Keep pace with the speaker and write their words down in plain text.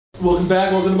Welcome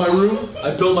back, welcome to my room.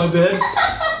 I built my bed.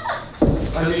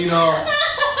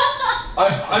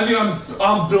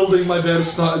 I'm building my bed.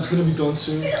 It's gonna be done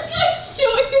soon.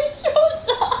 Show your shorts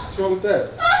off. What's wrong with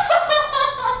that?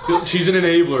 She's an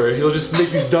enabler. He'll just make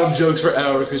these dumb jokes for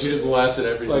hours because she just laughs at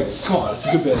everything. Like, come on, it's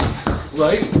a good bed.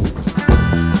 Right?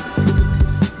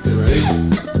 Okay, ready?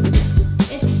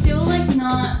 It's still like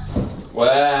not.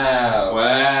 Wow.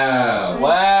 Wow.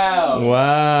 Wow.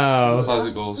 Wow.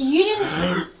 Closet goals. You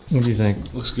didn't. What do you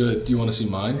think? Looks good. Do you want to see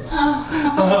mine? Oh.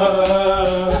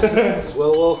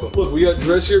 Well, welcome. Look, we got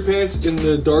dressier pants in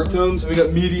the dark tones. We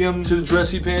got medium to the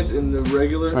dressy pants in the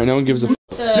regular. All right, no one gives a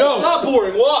Yo, not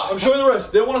boring. Why? I'm showing the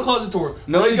rest. They want a closet tour.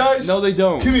 No, right, guys? No, they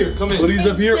don't. Come here, come in. Hoodies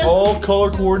up here, all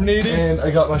color coordinated, and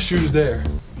I got my shoes there.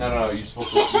 No, you're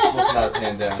supposed to not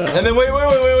pan down. And then wait.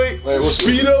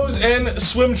 Speedos and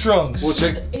swim trunks. We'll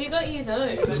check. Who got you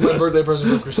those? This is my birthday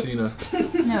present for Christina.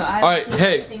 No, I. All right,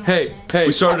 hey.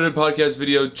 We started a podcast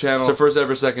video channel. It's our first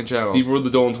ever second channel. We're the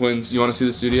Dolan twins. You want to see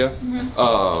the studio? Mm-hmm.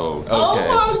 Oh, okay.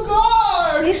 Oh my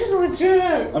god! This is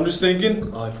legit. I'm just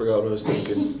thinking. Oh, I forgot what I was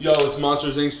thinking. Yo, it's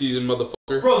Monsters Inc. season,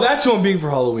 motherfucker. Bro, that's who I'm being for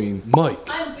Halloween. Mike.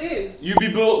 I'm Boo. You be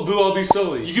Boo, I'll be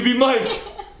Sully. You could be Mike.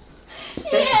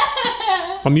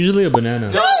 Yeah! I'm usually a banana.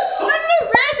 No,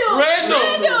 Randall!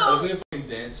 I look like a fucking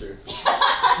dancer. You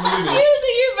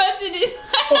think you're about to do this?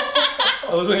 I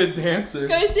look like a dancer.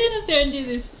 Go stand up there and do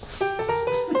this.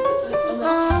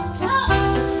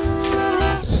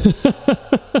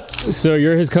 So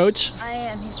you're his coach? I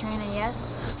am his trainer,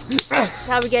 yes. That's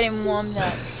how we get him warmed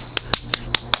up.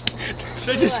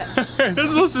 You're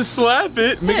supposed to slap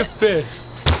it, make a fist.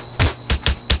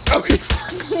 Okay.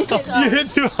 You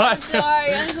hit too high.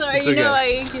 I'm sorry. It's You know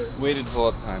okay. I Waited full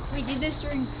up time. We did this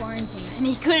during quarantine and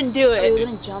he couldn't do it. We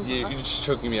wouldn't jump Yeah, up. you're just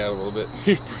choking me out a little bit.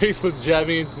 Your bracelet's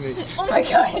jabbing into me. Oh my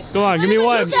god. Come on, give me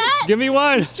one. Give me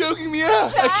one. Choking me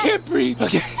out. I can't breathe.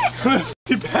 Okay.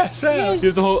 You pass out. You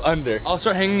have to hold under. I'll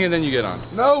start hanging and then you get on.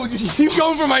 No, you keep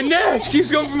going for my neck. She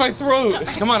keeps going for my throat.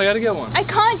 Come on, I gotta get one. I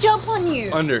can't jump on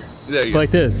you. Under. There you go.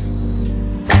 Like this.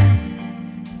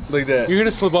 Like that. You're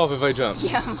gonna slip off if I jump.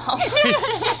 Yeah, Mom.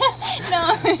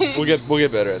 No. We'll get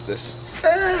better at this.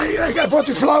 Hey, I brought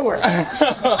you flour.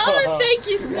 Oh, thank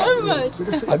you so much.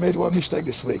 I made one mistake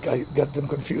this week. I got them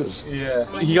confused. Yeah.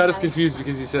 He got us confused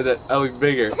because he said that I look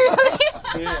bigger.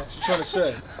 Yeah, she's trying to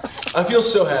say. I feel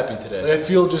so happy today. Like, I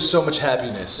feel just so much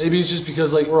happiness. Maybe it's just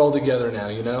because like we're all together now,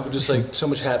 you know? Just like so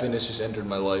much happiness just entered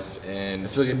my life and I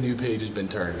feel like a new page has been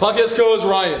turned. Podcast co-host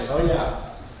Ryan. Oh yeah.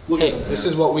 Hey, This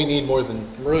is what we need more than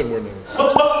really more than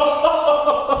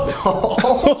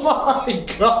Oh my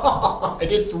god!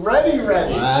 It's ready.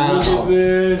 Wow. Look at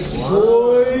this,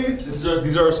 boy.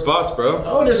 These are our spots, bro.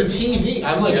 Oh, there's a TV.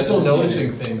 I'm like still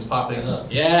noticing things popping up.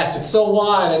 Yes, it's so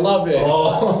wide. I love it.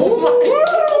 Oh my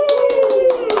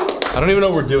god! I don't even know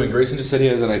what we're doing. Grayson just said he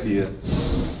has an idea.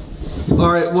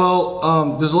 Alright, well,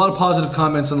 there's a lot of positive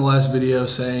comments on the last video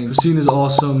saying Christina's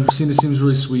awesome, Christina seems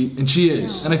really sweet, and she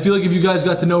is. And I feel like if you guys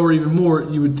got to know her even more,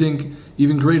 you would think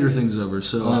even greater things of her,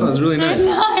 so. That was really nice.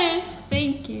 Nice.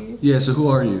 Thank you. Yeah, so who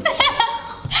are you?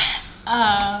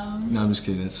 No, I'm just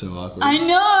kidding, it's so awkward. I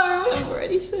know. I've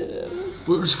already said it.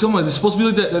 Come on, it's supposed to be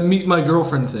like that meet my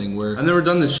girlfriend thing where. I've never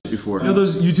done this shit before. You know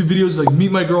those YouTube videos like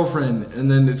meet my girlfriend,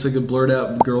 and then it's like a blurred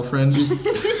out girlfriend?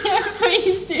 Yeah,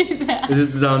 please do that. Is this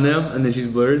the thumbnail and then she's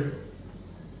blurred?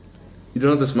 You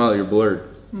don't have to smile, you're blurred.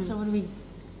 So what do we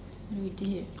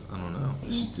do? I don't know.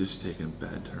 This is taking a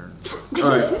bad turn.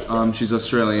 Alright, she's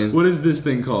Australian. What is this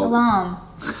thing called? Alarm.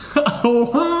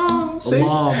 Alarm.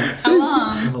 Alarm.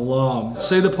 An alarm.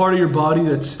 Say the part of your body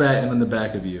that's fat and on the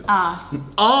back of you. Ass.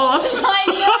 Ass. I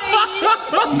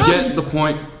know. You get the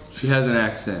point. She has an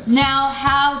accent. Now,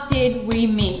 how did we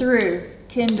meet? Through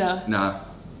Tinder. Nah.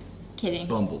 Kidding.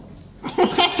 Bumble.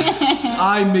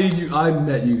 I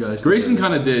met you guys. Grayson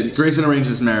kind of did. Grayson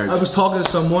arranged this marriage. I was talking to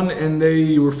someone and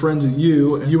they were friends with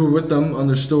you, and you were with them on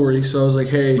their story, so I was like,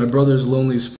 hey, my brother's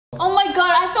lonely as f. Oh my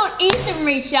god, I thought Ethan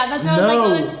reached out. That's why I was like, oh,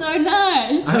 that's so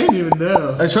nice. I didn't even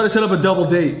know. I tried to set up a double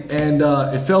date and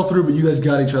it fell through, but you guys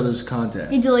got each other's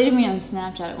contact. He deleted me on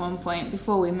Snapchat at one point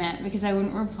before we met because I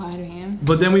wouldn't reply to him.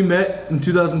 But then we met in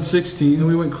 2016 and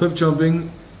we went cliff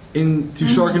jumping into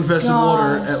shark-infested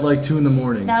water at like 2 in the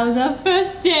morning. That was our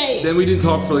first date. Then we didn't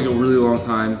talk for like a really long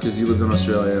time because you lived in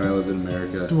Australia and I lived in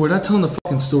America. Dude, we're not telling the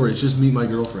fucking story, it's just meet my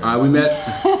girlfriend. We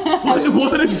met.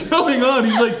 What is going on?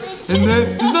 He's like, and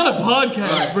then, it's not a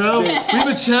podcast, bro. We have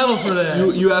a channel for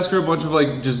that. You ask her a bunch of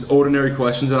like just ordinary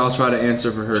questions and I'll try to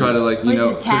answer for her. Try to like, you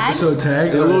know. It's a tag? So a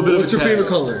tag? A little bit of What's a your tag. favorite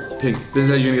color? Pink. This is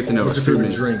how you're gonna get to know What's her. your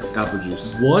favorite drink? Apple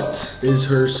juice. What is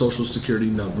her social security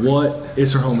number? What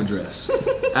is her home address?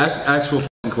 Ask actual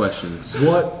asking questions.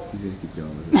 What? He's gonna keep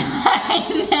going with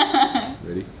it.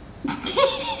 Ready?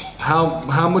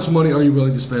 How much money are you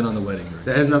willing to spend on the wedding ring?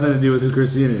 That has nothing to do with who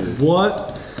Christina is.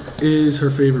 What is her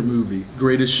favorite movie?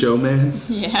 Greatest Showman.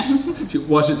 Yeah. She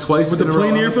watched it twice With the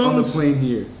plane earphones? on the plane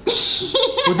here.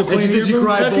 With the plane she said she earphones?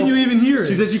 cried How can you even hear it?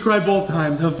 She said she cried both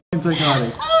times. How f***ing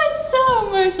psychotic. I was so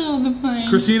emotional on the plane.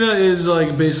 Christina is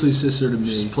like basically sister to me.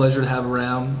 She's a pleasure to have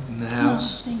around in the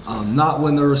house. thank you. Not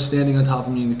when they're standing on top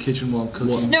of me in the kitchen while I'm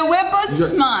cooking. No, we're both got-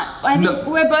 smart. I think No.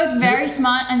 we're both very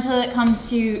smart until it comes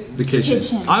to The kitchen.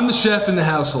 I'm the chef in the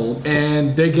household,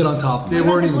 and they get on top. They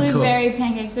weren't even cooked. blueberry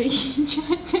pancakes that you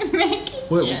tried to make.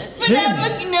 What, Just, but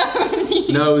him? no, it was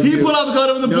you. No, it was He you. put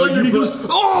avocado in the No, blender and he you goes, put-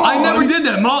 oh! I never did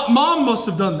that. Mom must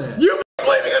have done that. You're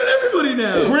blaming it on everybody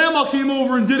now. Grandma came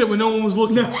over and did it when no one was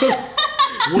looking.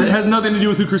 It has nothing to do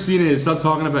with who Christina is. Stop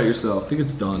talking about yourself. I think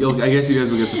it's done. I guess you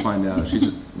guys will get to find out.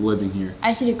 She's living here.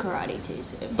 I should do karate too,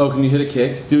 so. Oh, can you hit a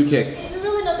kick? Do a kick. It's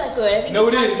really not that good. I think No,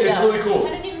 it's it is. hyped It's up. really cool. I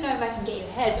don't even know if I can get your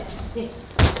head,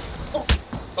 but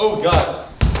Oh God.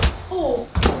 oh.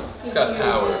 It's got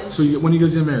power. So when you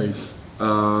guys get married?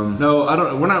 No, I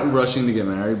don't. We're not rushing to get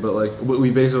married, but like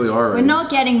we basically are. We're already. not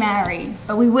getting married,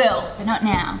 but we will, but not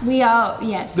now. We are,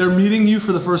 yes. They're meeting you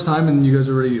for the first time, and you guys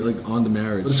are already like on to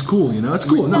marriage. But it's cool, you know. It's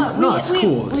cool. No, it's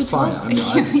cool. It's fine. I mean,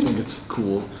 I just think it's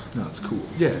cool. No, it's cool.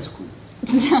 Yeah, it's cool.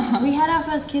 We had our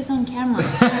first kiss on camera.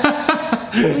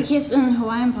 We kissed in a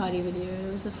Hawaiian party video.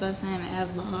 It was the first time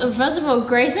ever. First of all,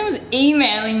 Grayson was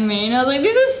emailing me, and I was like,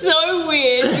 "This is so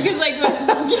weird," because like,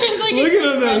 he's like, Look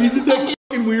at him now. He's just that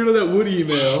fucking weird on that wood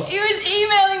email. He was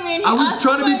emailing me. And he I was asked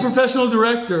trying to for be my- professional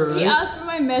director. Right? He asked for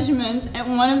my measurements,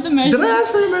 and one of the measurements. Did I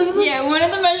ask for your measurements? Yeah, one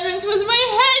of the measurements was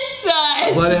my head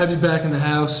size. Glad to have you back in the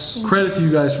house. Credit to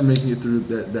you guys for making it through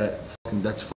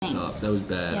that's fucked up. Thanks. That was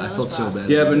bad. Yeah, I that felt was so rough. bad.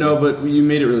 Yeah, but no, but you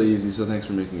made it really easy, so thanks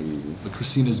for making it easy. But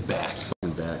Christina's back.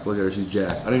 Fucking back. Look at her. She's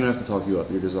jacked. I don't even have to talk you up.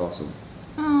 You're just awesome.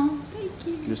 Oh, thank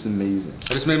you. You're just amazing.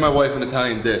 I just made my wife an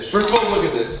Italian dish. First of all, look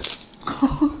at this.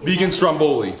 Vegan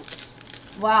stromboli.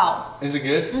 Wow. Is it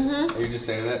good? Mm-hmm. Are you just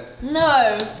saying that?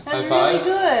 No, that's High really five?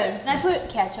 good. Can I put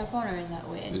ketchup on, or is that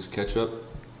weird? Is ketchup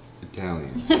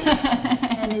Italian?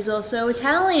 And he's also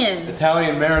Italian.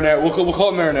 Italian marinara. We'll call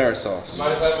it marinara sauce.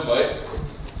 Mind if I have a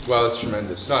bite? Wow, that's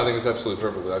tremendous. No, I think it's absolutely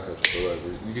perfect without ketchup. Or whatever.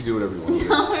 You can do whatever you want.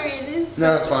 No, it is.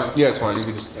 No, it's fine. Yeah, it's fine. You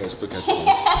can just put ketchup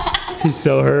on. He's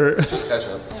so hurt. Just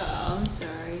ketchup. Oh, I'm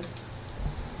sorry.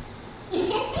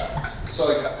 So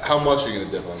like, how much are you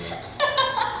gonna dip on that?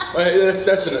 Wait, that's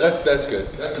good.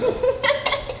 That's enough.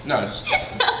 No, just,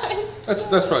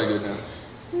 that's probably good now.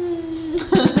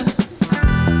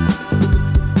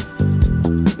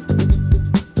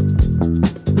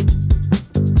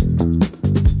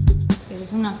 Is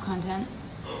this enough content?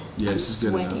 Yeah, this is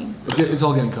good Sweating. enough. Okay, it's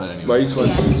all getting cut anyway. Why are you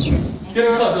sweating? Yeah, that's true. It's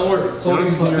getting cut. Don't worry. It's all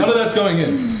getting cut. None of that's going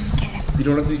in. You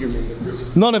don't have to eat your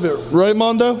makeup. None of it, right,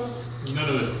 Mondo? None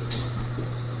of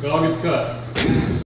it. It all gets cut.